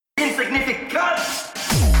insignificant.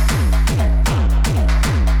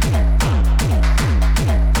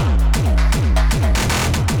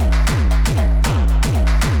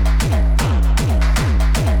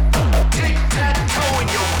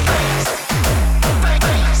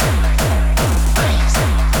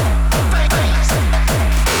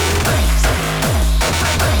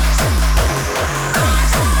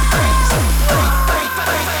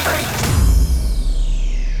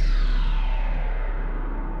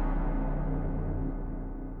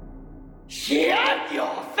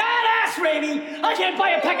 I can't buy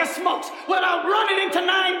a pack of smokes without running into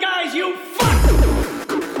 9 guys, you fuck!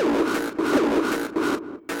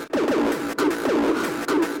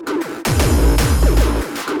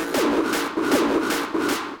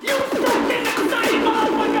 You fucking excited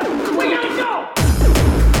motherfucker! We gotta go!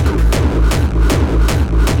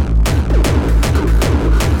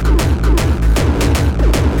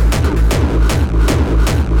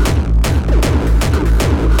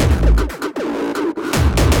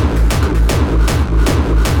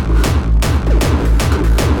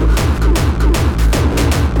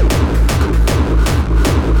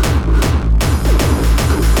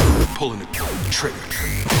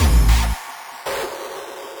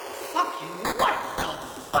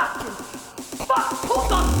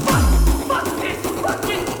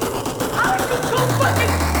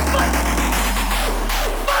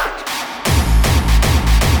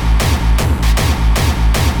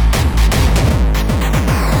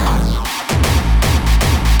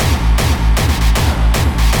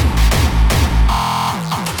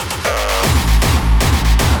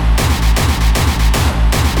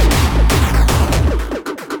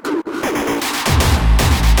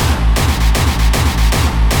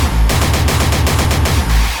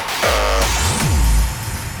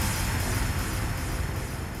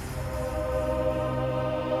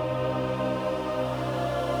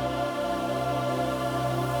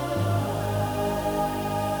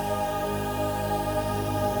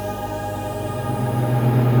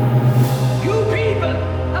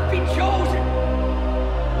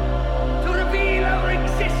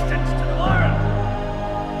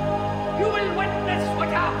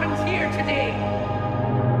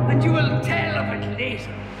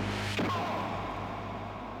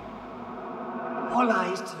 All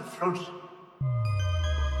eyes to the front.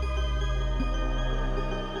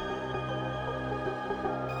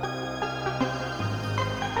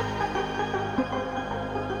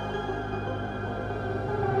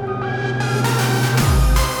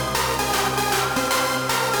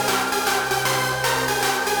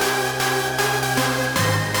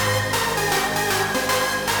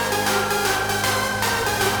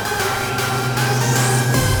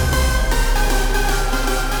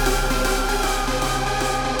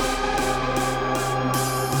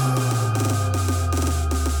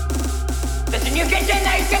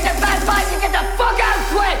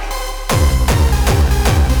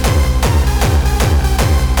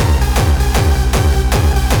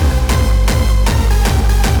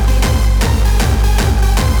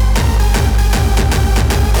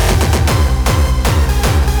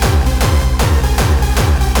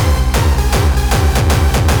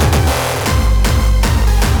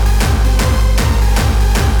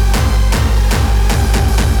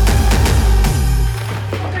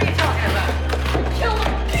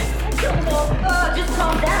 Just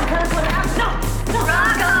calm down.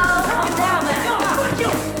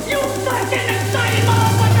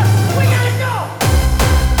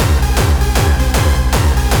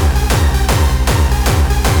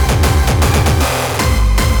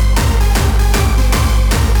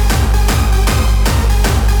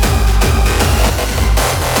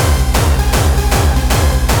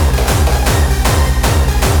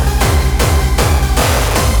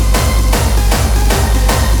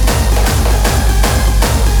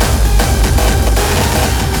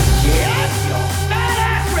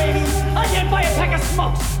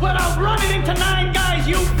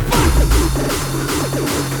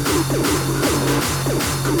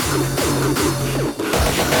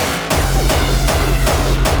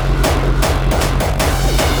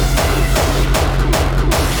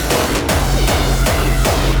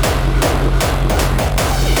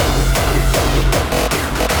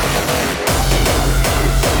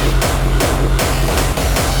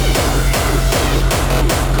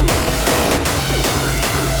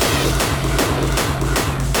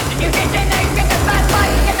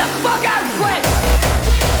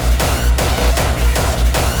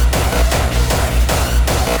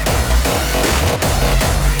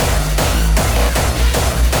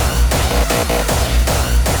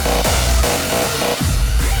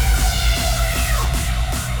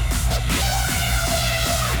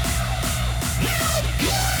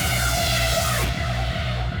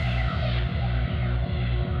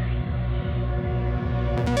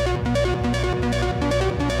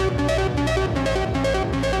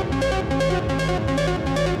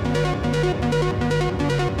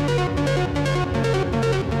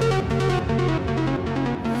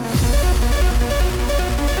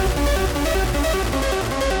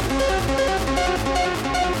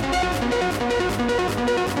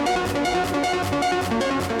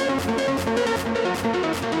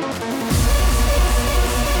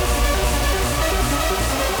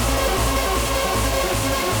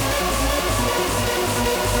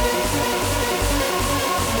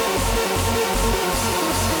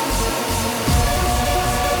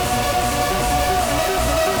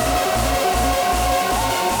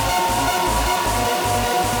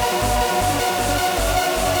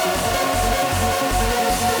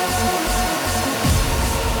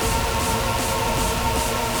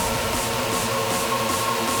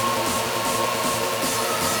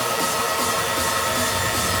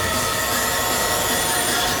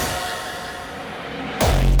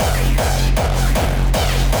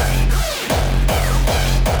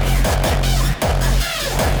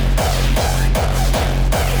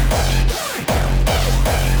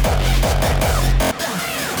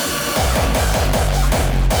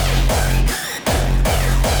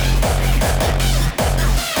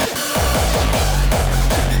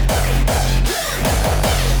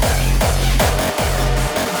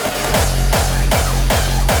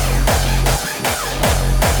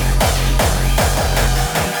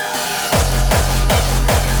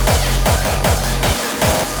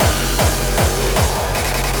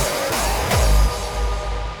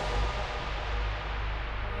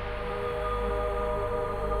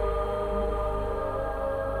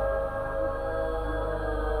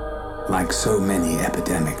 like so many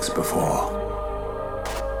epidemics before.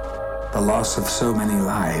 The loss of so many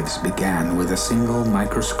lives began with a single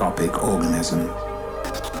microscopic organism.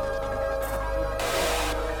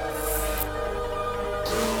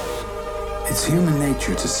 It's human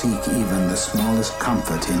nature to seek even the smallest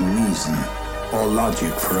comfort in reason or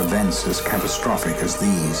logic for events as catastrophic as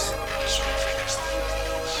these.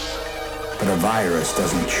 But a virus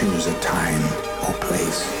doesn't choose a time or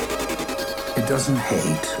place. It doesn't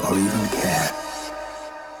hate or even care.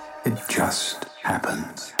 It just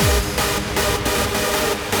happens.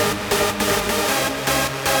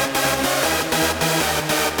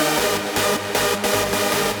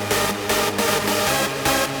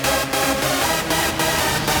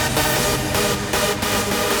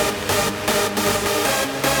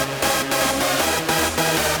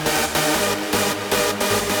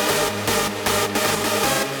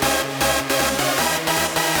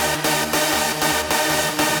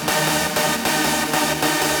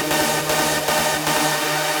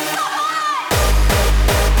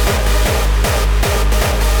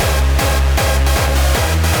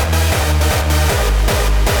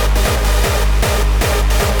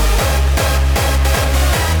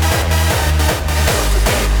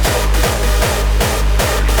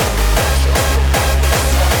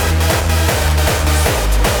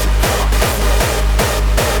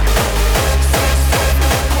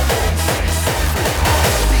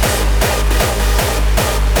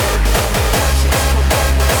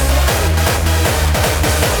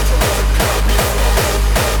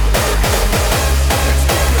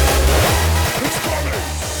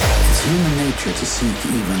 To seek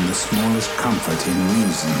even the smallest comfort in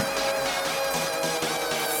reason.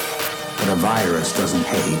 But a virus doesn't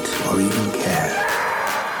hate or even care.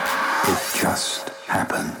 It just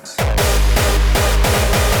happens.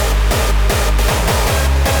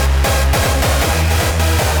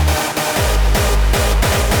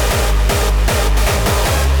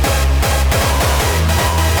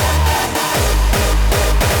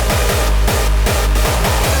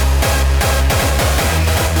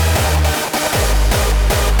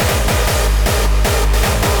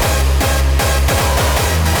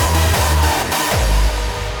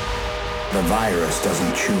 The virus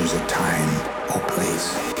doesn't choose a time or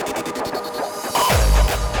place.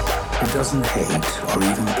 It doesn't hate or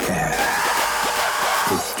even care.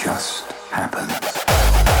 It just happens.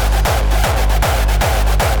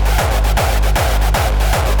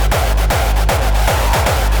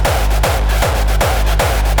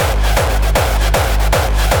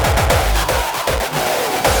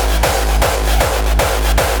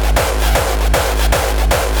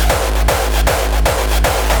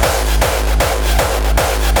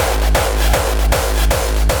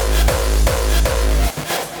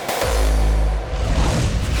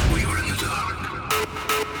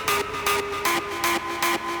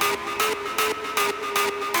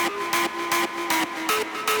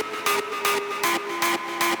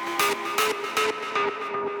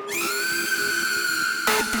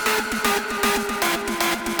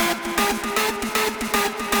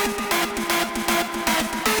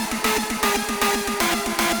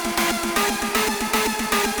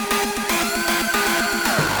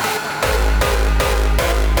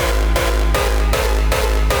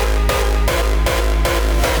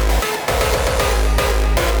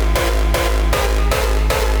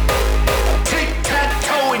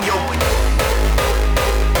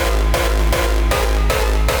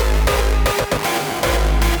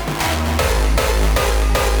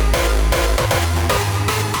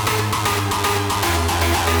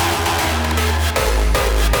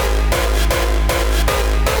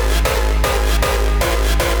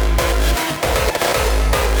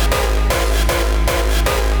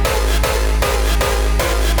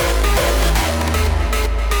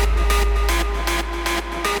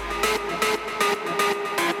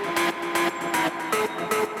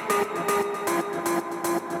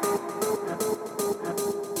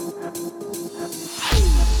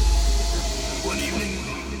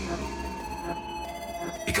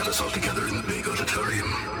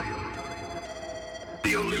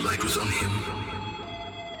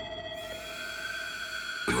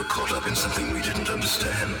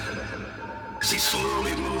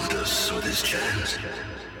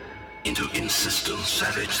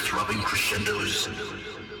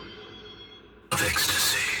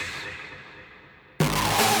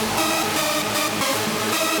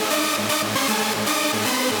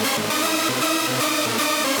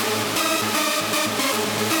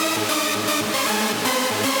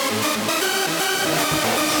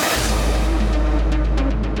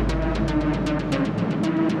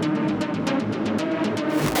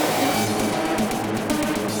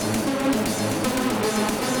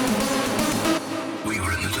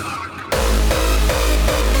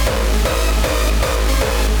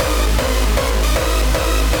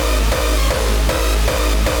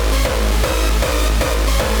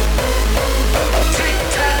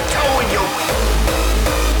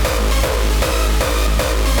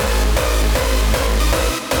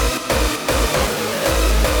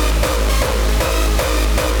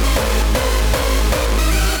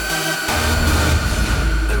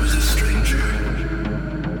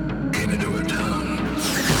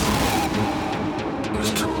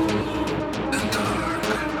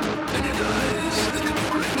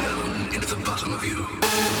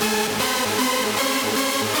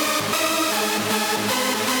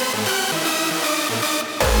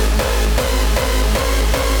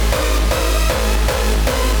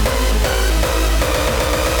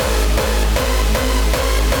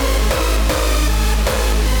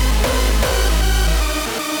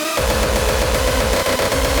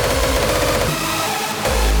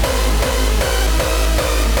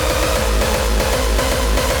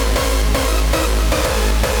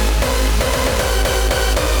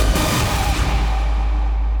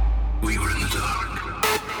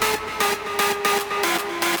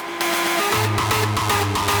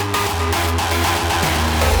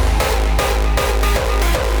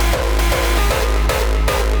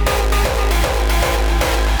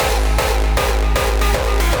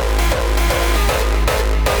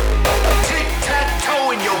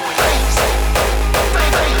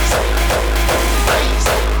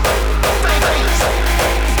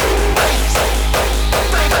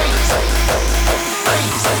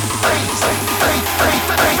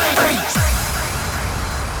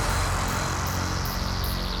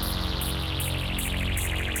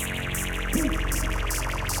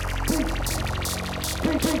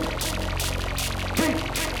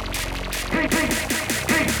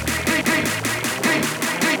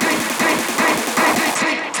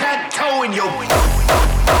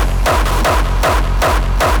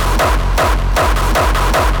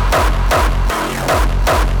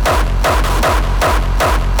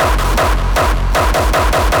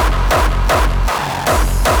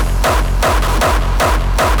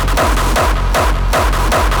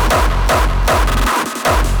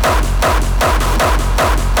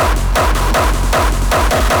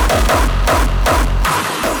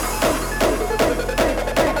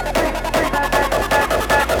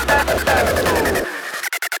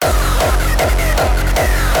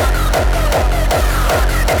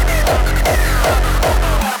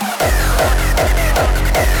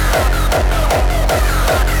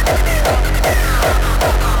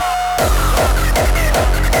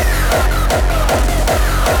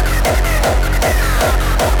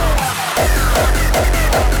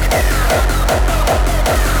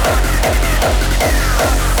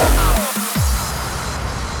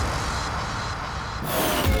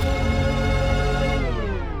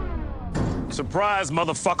 Surprise,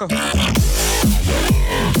 motherfucker.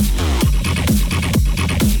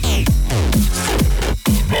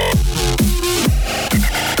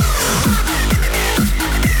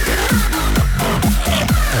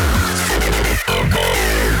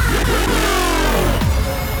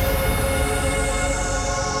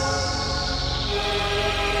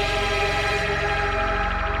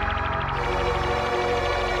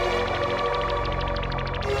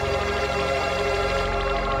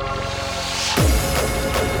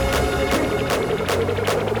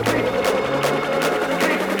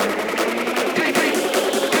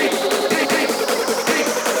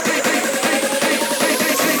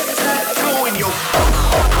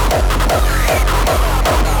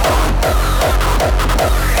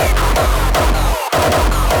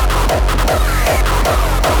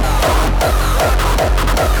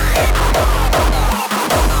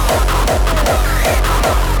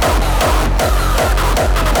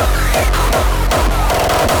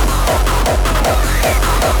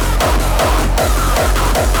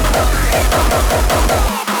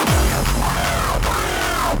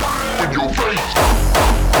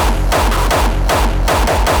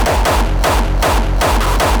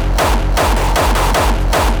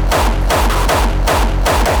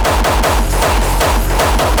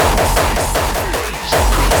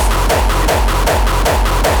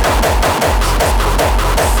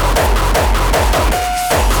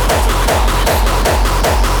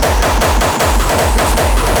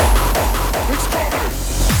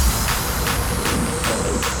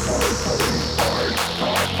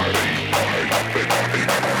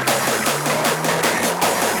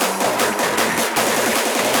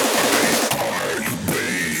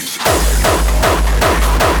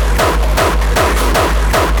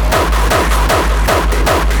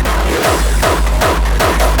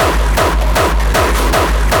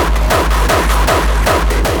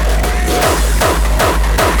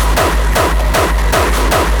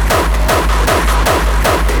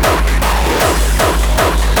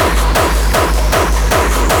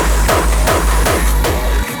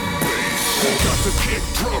 to get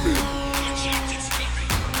drumming.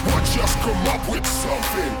 Watch us come up with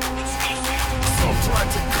something. Some try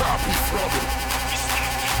to copy from it.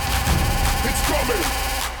 It's coming.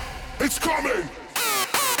 It's coming.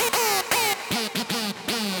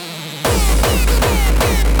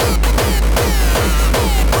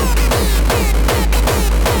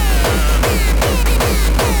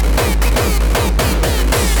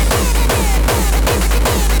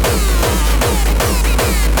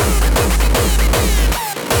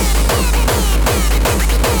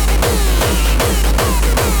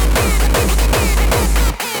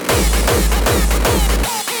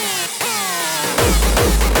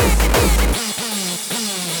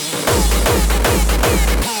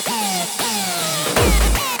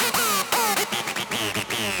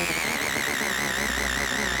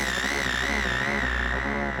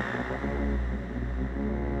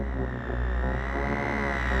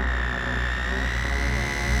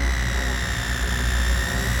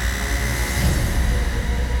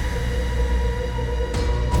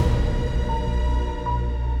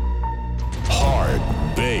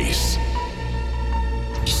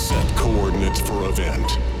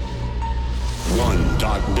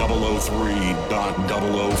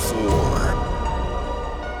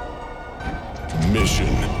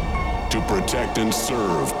 Mission to protect and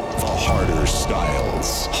serve the harder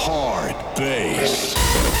styles. Hard bass.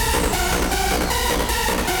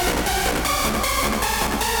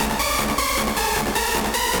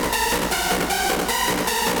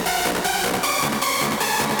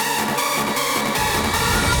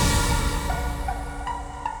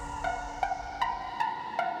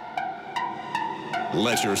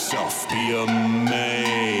 Let yourself be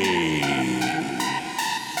amazed.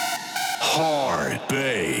 Hard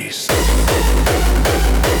bass.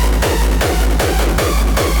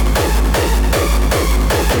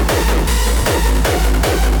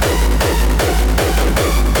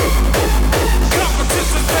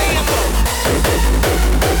 Competition payable.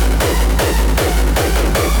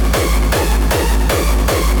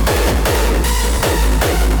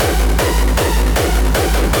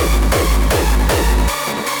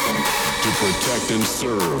 To protect and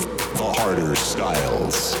serve the harder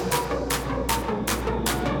styles.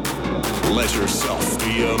 Let yourself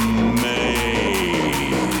be amazed.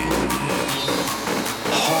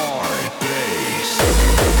 Hard bass.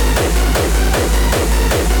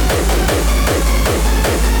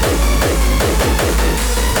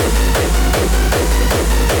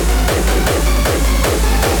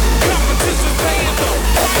 Competition payable.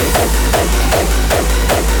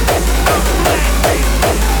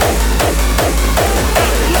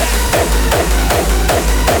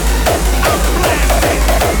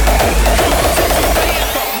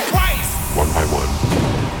 One by one,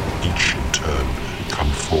 each in turn,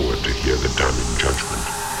 come forward to hear the damning judgment.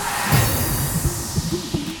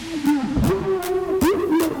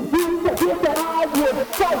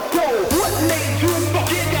 What made you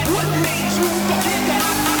forget that? What made you forget that?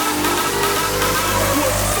 I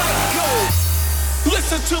was psycho.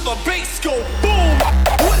 Listen to the bass go boom.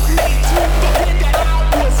 What made you forget that I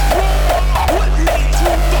was wrong? What made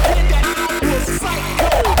you forget that I was psycho?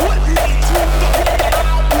 What made you forget that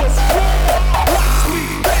I was wrong? Watch me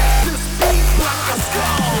bash this beat like a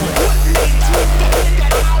skull. What made you forget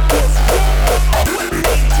that I was wrong? What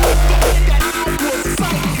made you forget that I was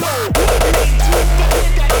psycho? What made you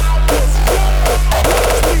forget that I was wrong?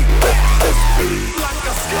 Watch me bash this beat like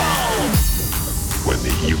a skull. When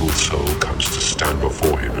the evil soul comes to stand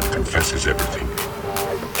before him and confesses everything,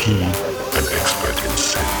 he, an expert in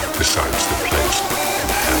sin, decides the place in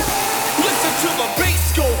hell. Listen to the bass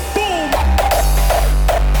go boom.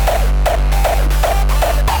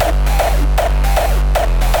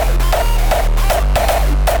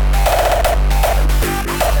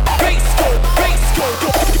 Bass go, bass go,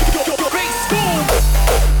 bass boom.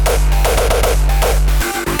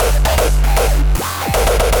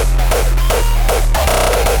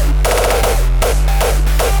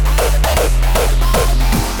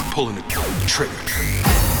 Pulling the trigger.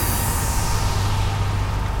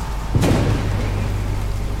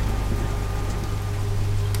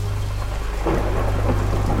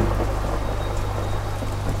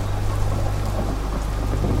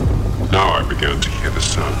 Now I began to hear the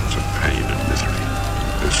sounds of pain and misery.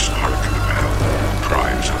 This hurricane of hell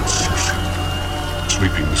drives unceasing,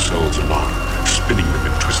 sweeping the souls along, spinning them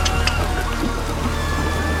in twisting torment.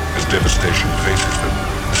 As devastation faces them,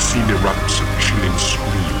 the scene erupts in chilling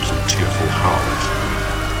screams and tearful howls.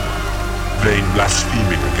 Vain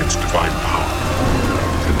blaspheming against divine power.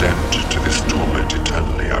 Condemned to this torment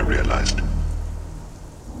eternally, I realized,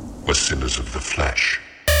 were sinners of the flesh.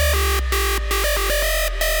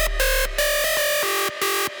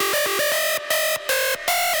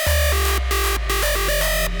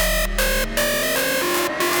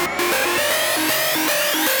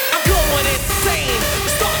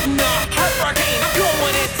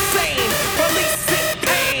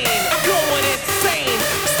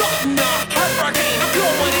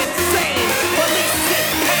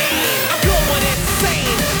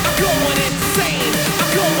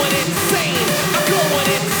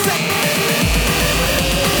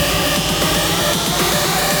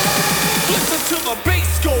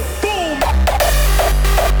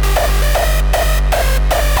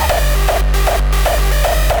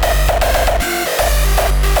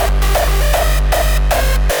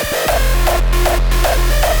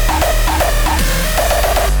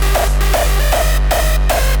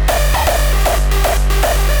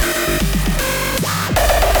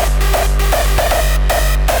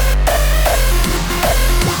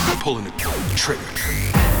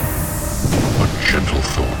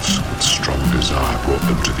 Vazard brought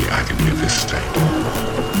them to the agony of this state.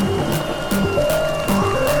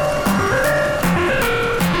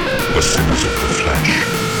 The sinners of the flesh.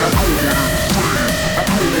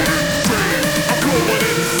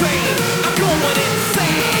 I'm going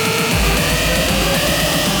insane.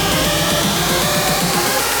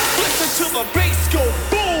 Listen to the bass go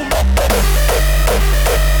boom.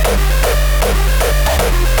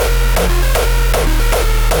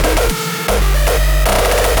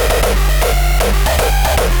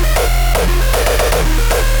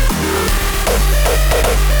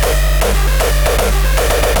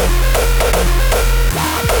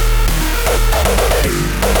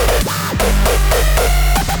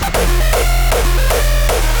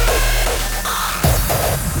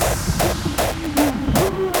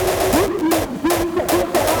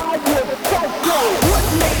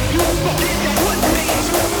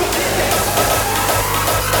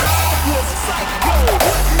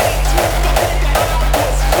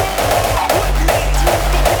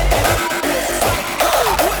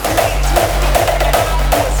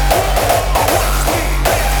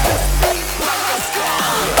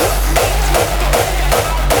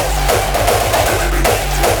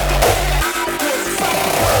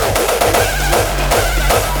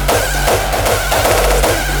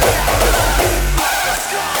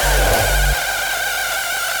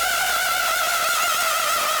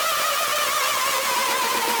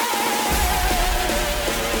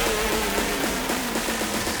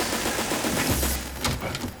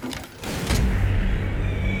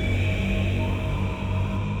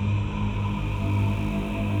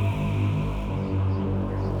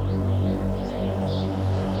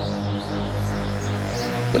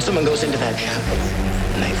 When someone goes into that chapel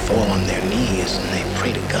and they fall on their knees and they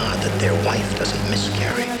pray to God that their wife doesn't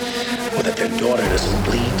miscarry, or that their daughter doesn't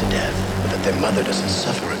bleed to death, or that their mother doesn't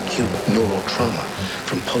suffer acute neural trauma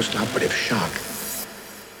from post-operative shock,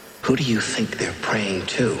 who do you think they're praying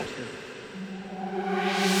to?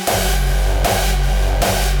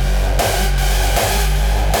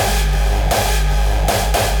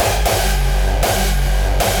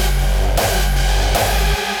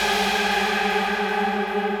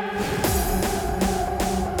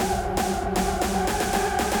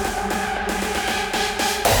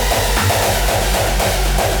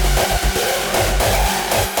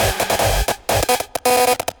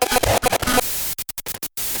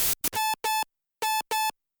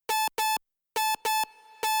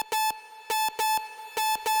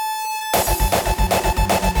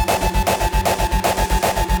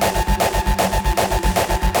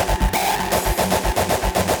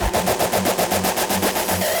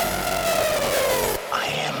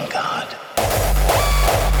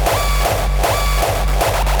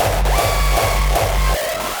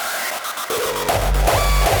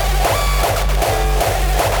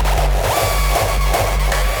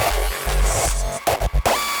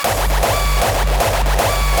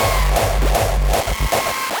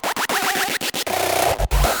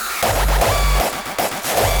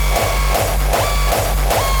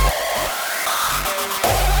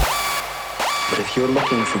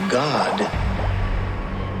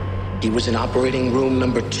 He was in operating room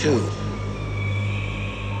number 2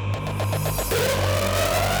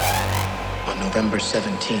 on November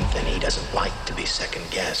 17th, and he doesn't like to be second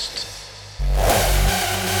guessed.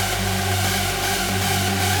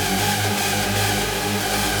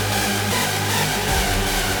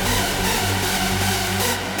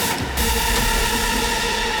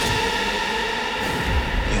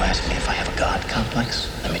 You ask me if I have a God complex?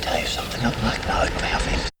 Let me tell you something. I'm not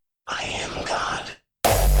having. I am God.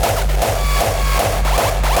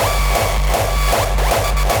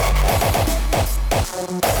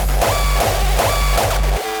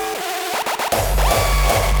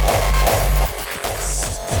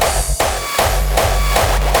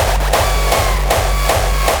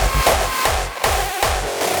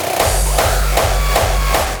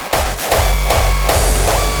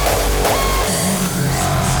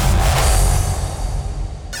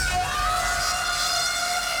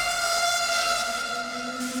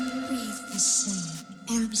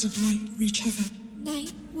 Of light reach heaven.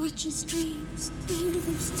 Night watches dreams. The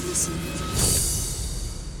universe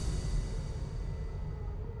listens.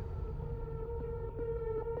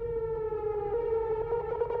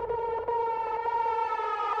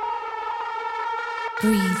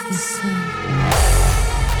 Breathe the sun.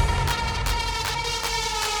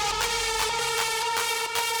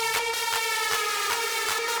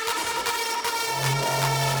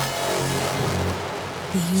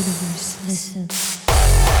 The universe listens.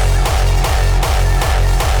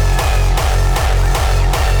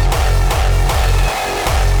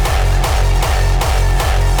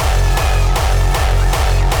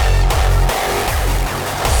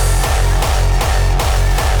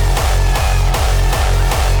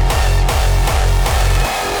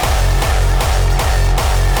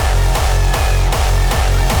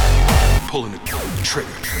 trigger.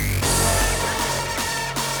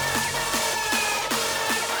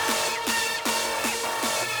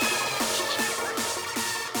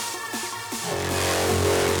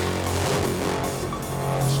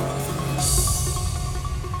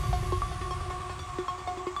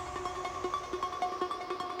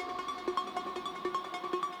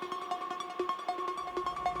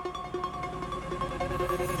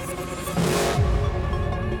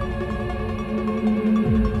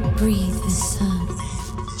 Breathe the sun.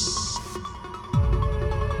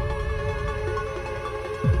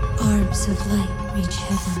 Arms of light reach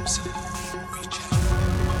heaven.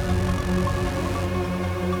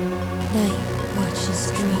 Night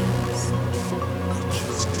watches dreams.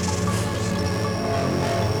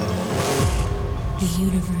 The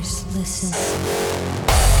universe listens.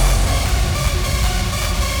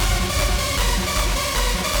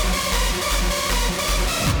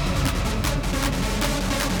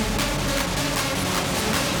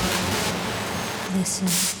 Listen.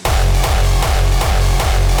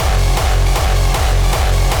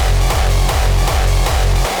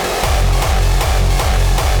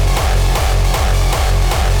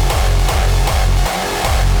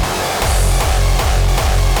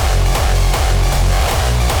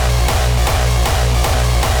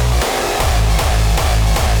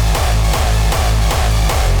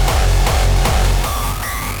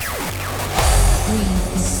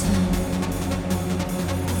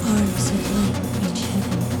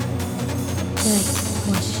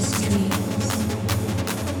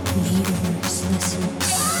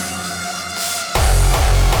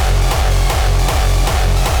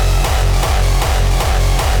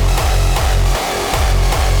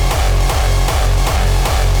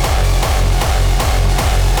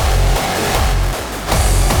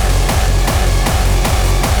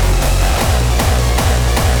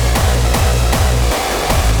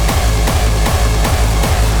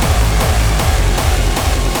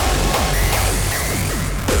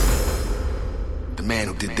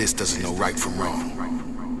 This doesn't know right from wrong.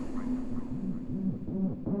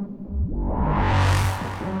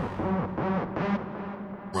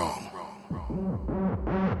 Wrong.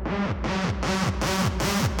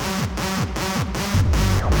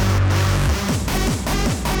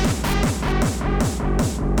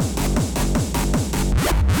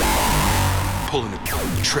 Pulling the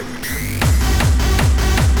trigger.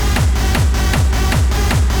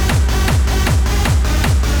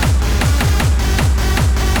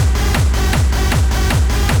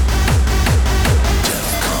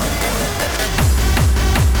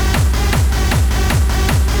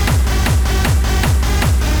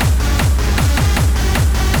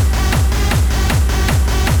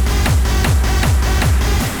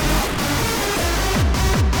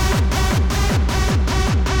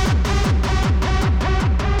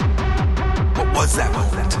 That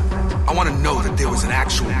moment. I want to know that there was an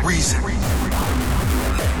actual reason.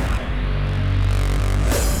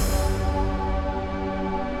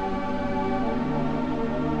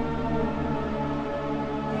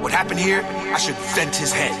 What happened here, I should vent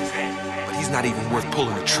his head, but he's not even worth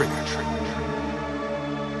pulling the trigger.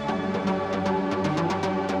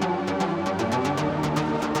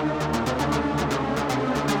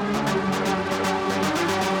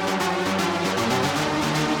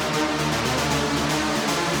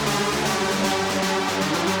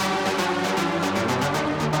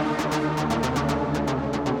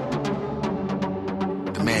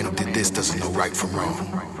 This doesn't know right from wrong.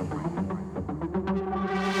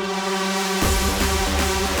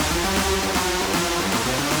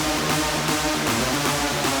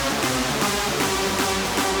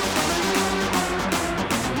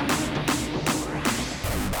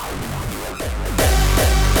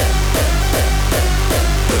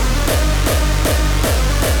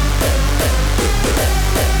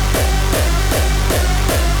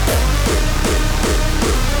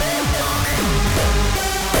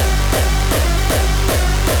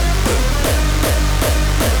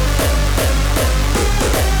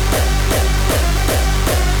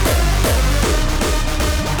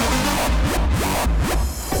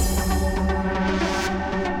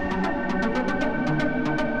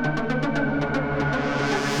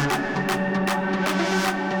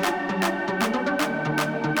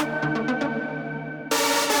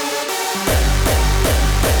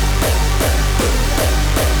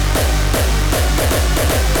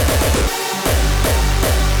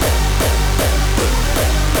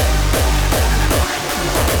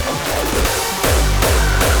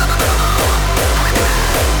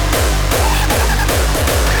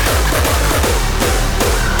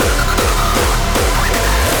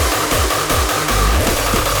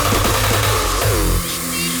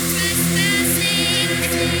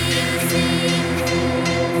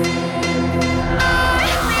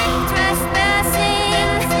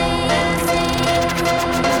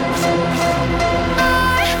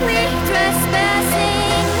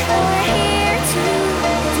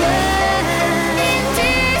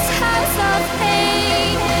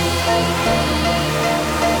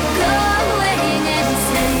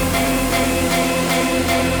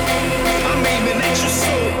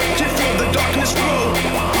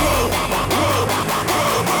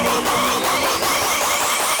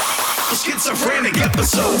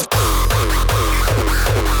 episode.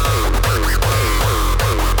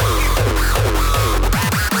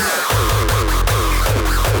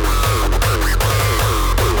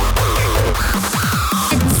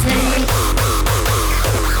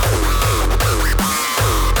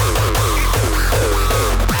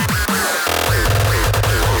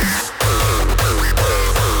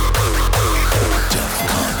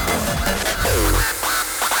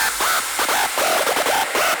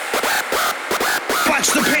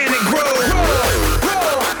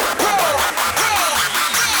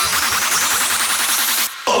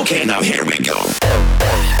 Okay, now here we go.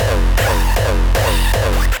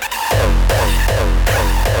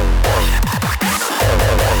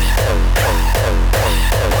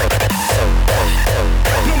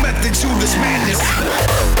 No method to this madness.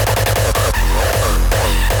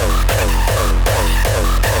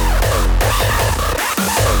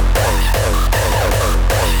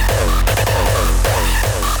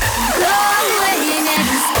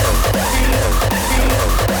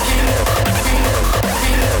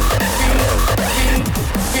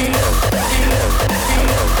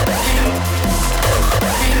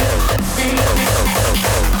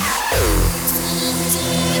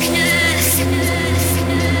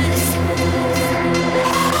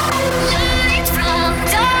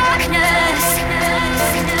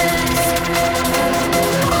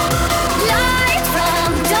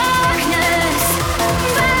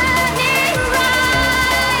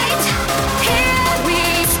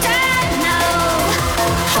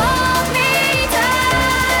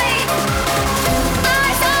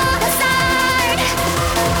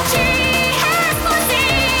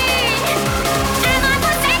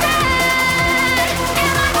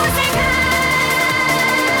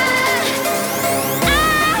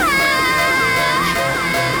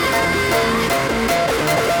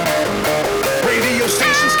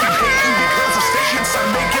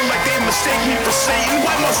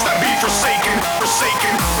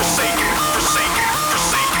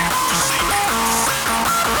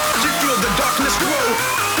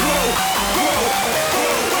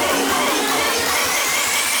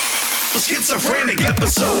 Schizophrenic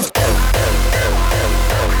episode.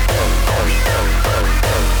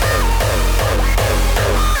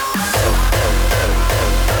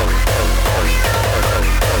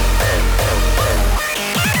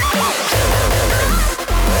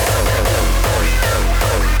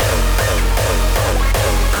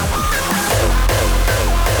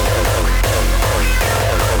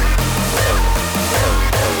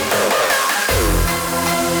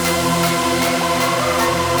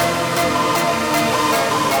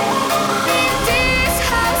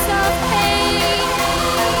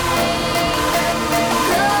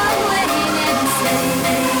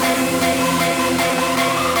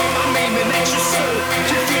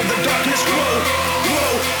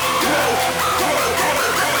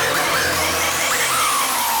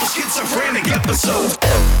 Schizophrenic episode.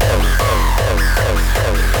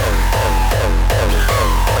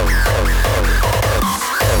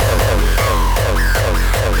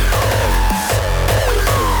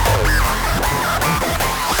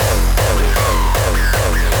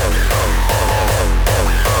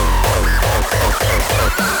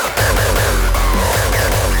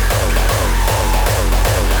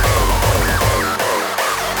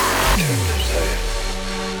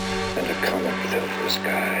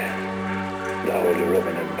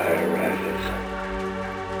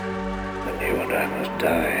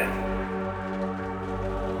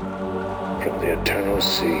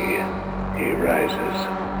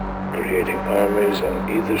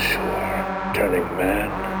 Either shore, turning man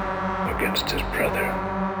against his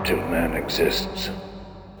brother, till man exists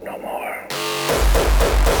no more.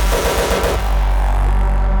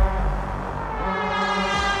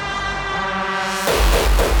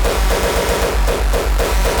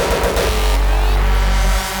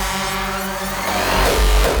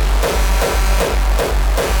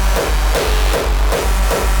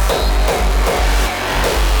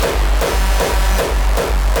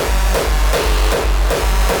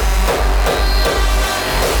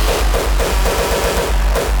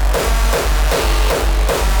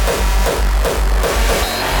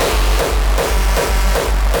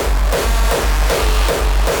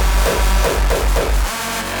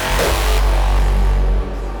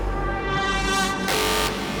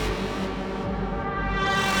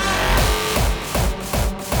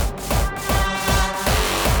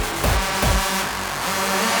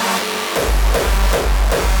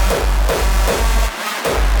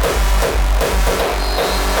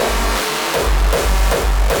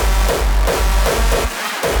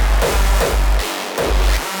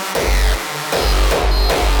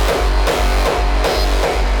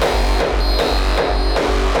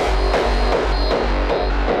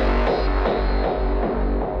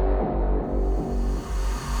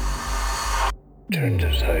 turn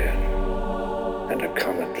to Zion, and a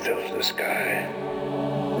comet fills the sky.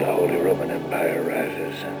 The Holy Roman Empire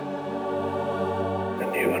rises,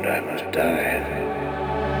 and you and I must die.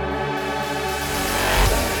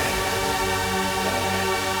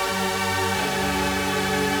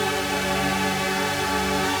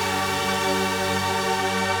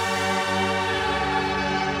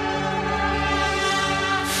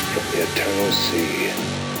 From the eternal sea,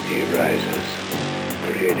 he rises,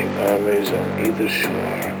 creating armies on either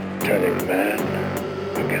shore, turning man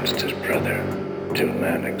against his brother, till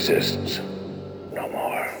man exists no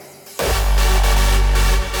more.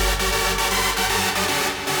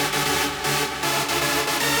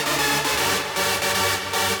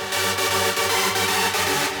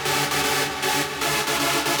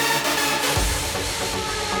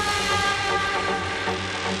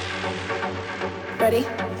 Ready?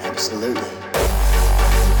 Absolutely.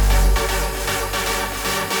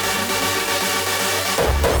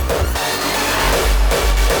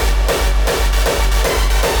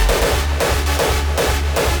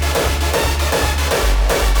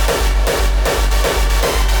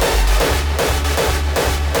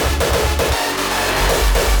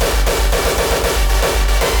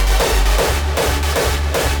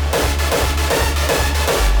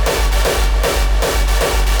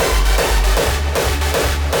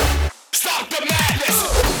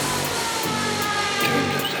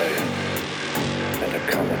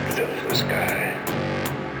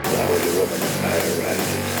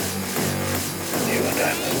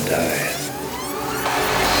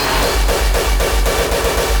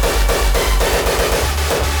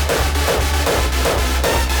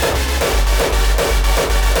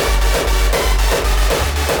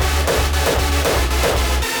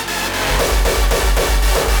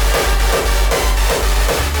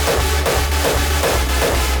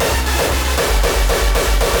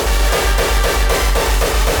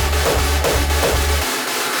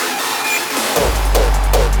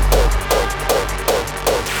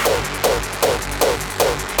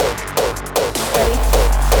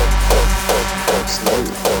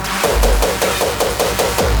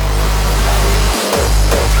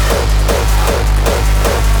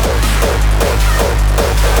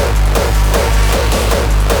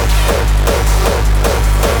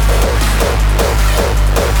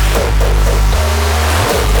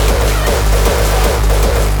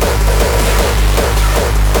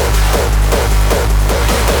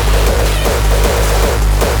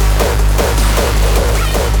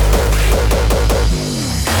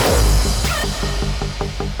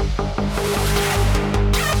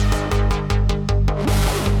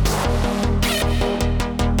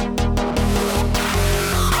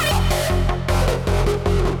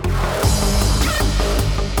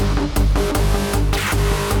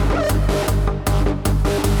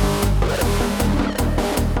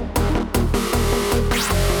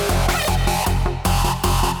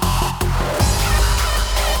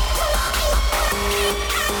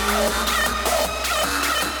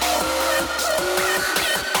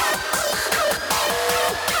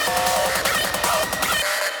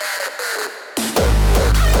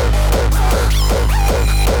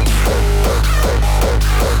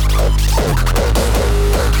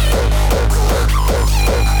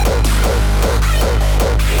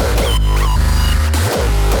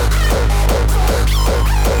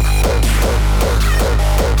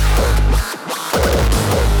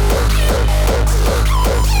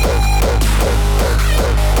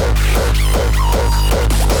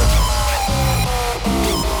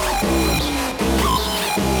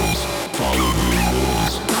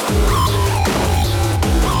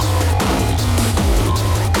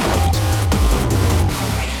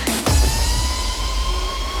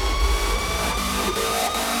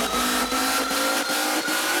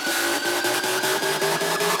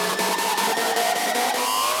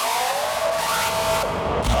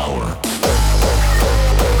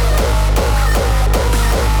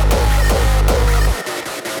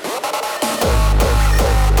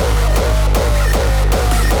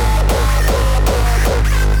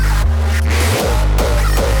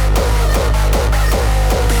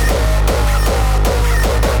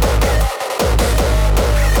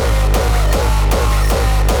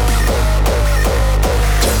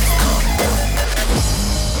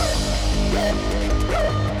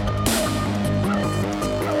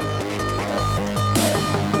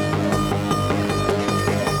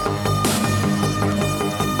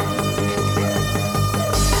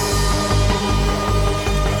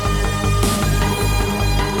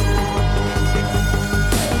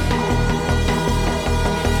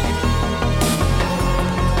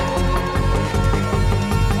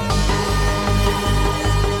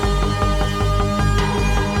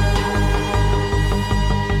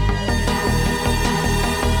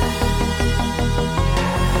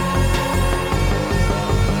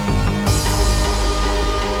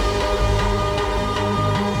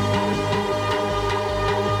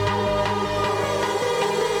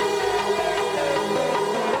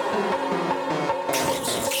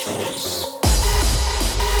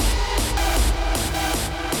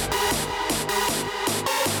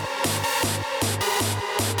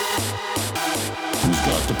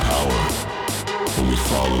 got the power when we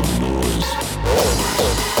follow the noise.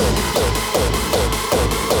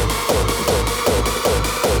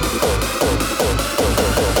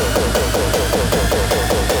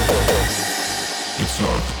 It's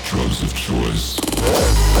our drugs of choice.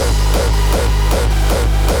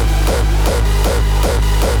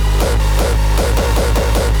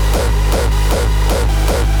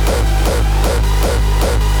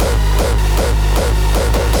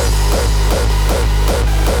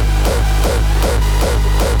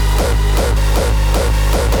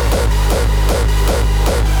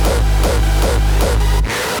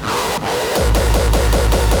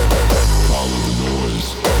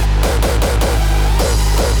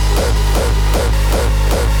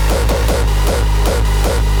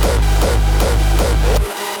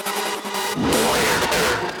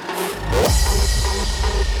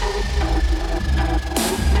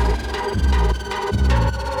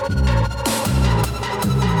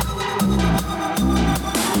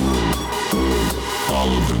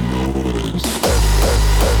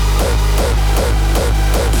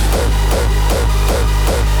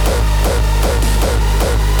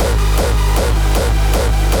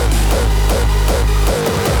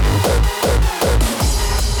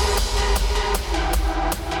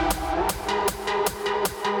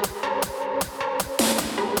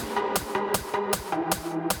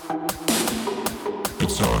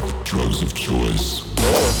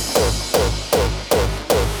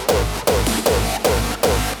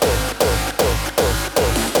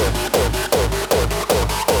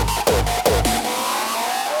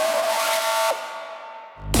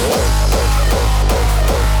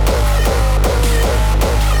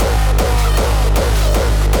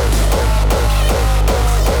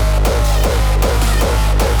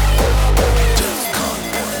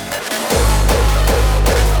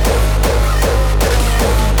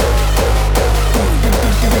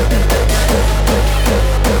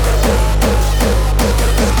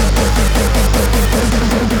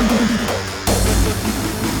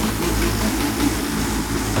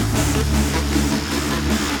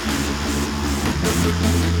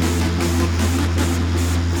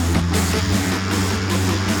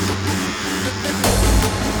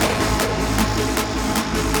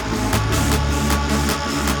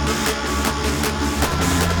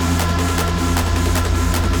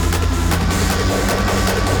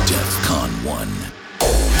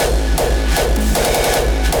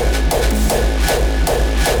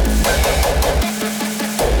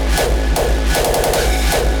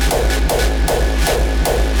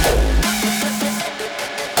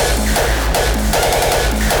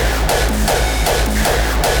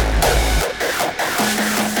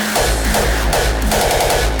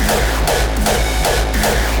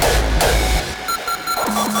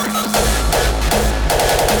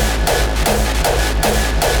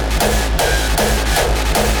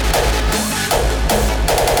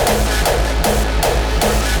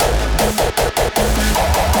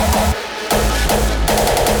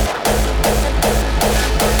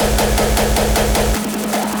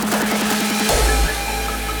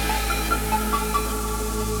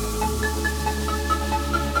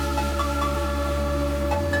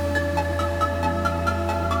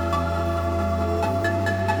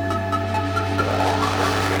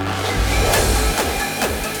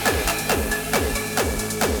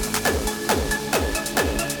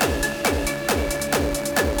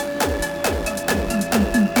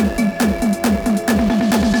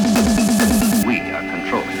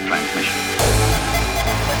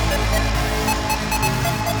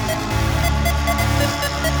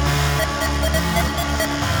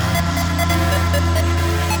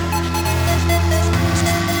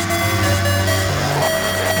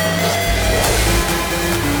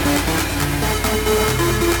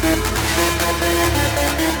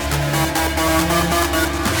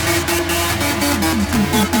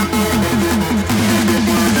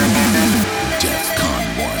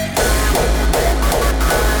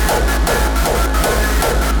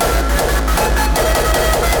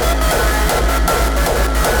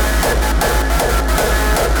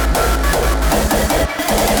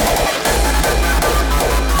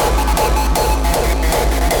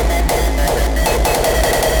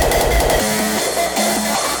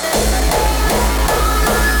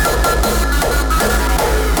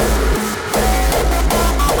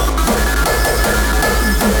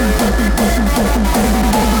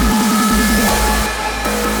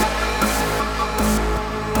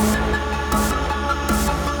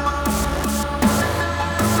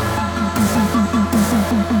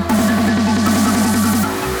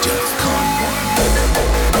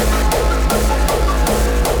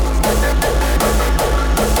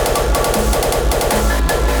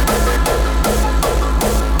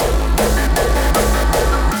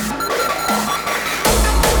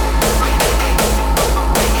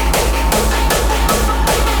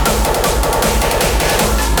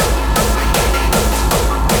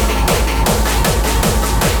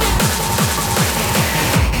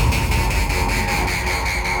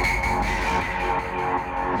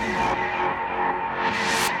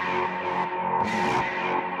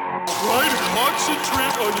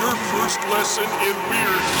 first lesson in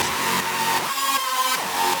weird.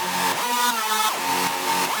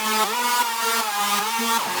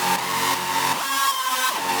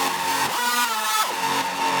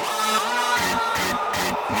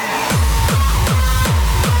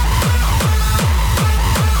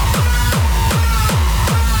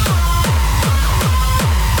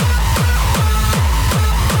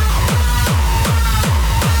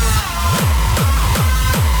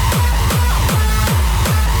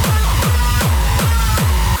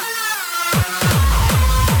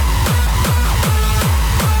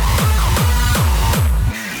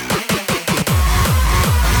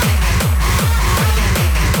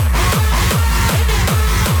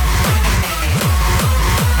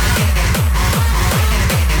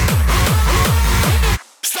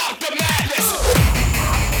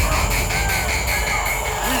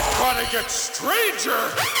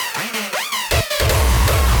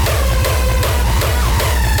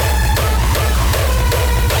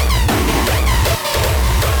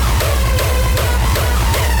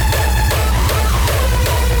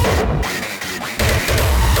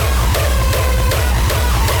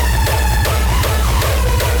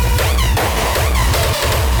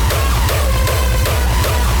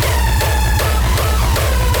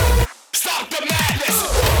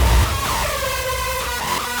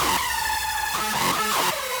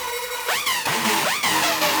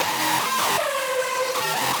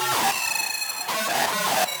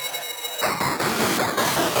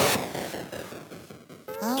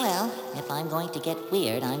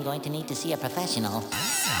 Weird, I'm going to need to see a professional. We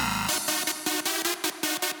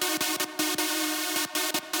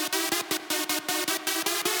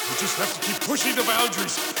just have to keep pushing the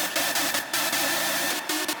boundaries.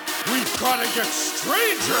 We've got to get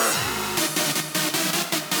stranger!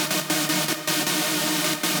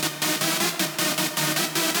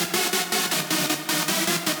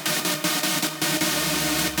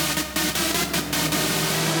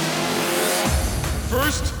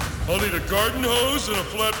 First, I'll need a garden hose and a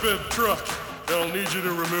flatbed truck. Then I'll need you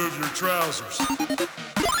to remove your trousers.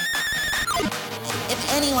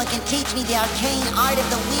 If anyone can teach me the arcane art of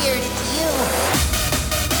the weird, it's you!